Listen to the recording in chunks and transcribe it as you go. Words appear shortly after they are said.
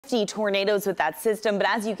nasty tornadoes with that system, but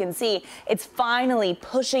as you can see, it's finally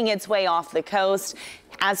pushing its way off the coast.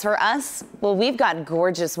 As for us, well, we've got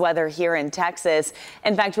gorgeous weather here in Texas.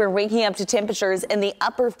 In fact, we're waking up to temperatures in the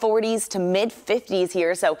upper 40s to mid 50s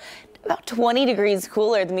here, so about 20 degrees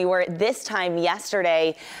cooler than we were at this time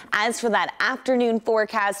yesterday. As for that afternoon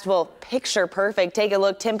forecast, well, picture perfect. Take a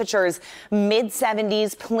look. Temperatures mid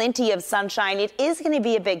 70s, plenty of sunshine. It is going to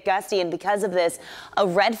be a bit gusty, and because of this, a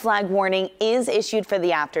red flag warning is issued for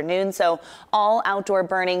the afternoon. So all outdoor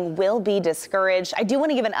burning will be discouraged. I do want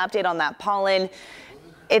to give an update on that pollen.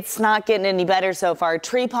 It's not getting any better so far.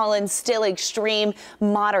 Tree pollen still extreme,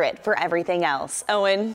 moderate for everything else. Owen.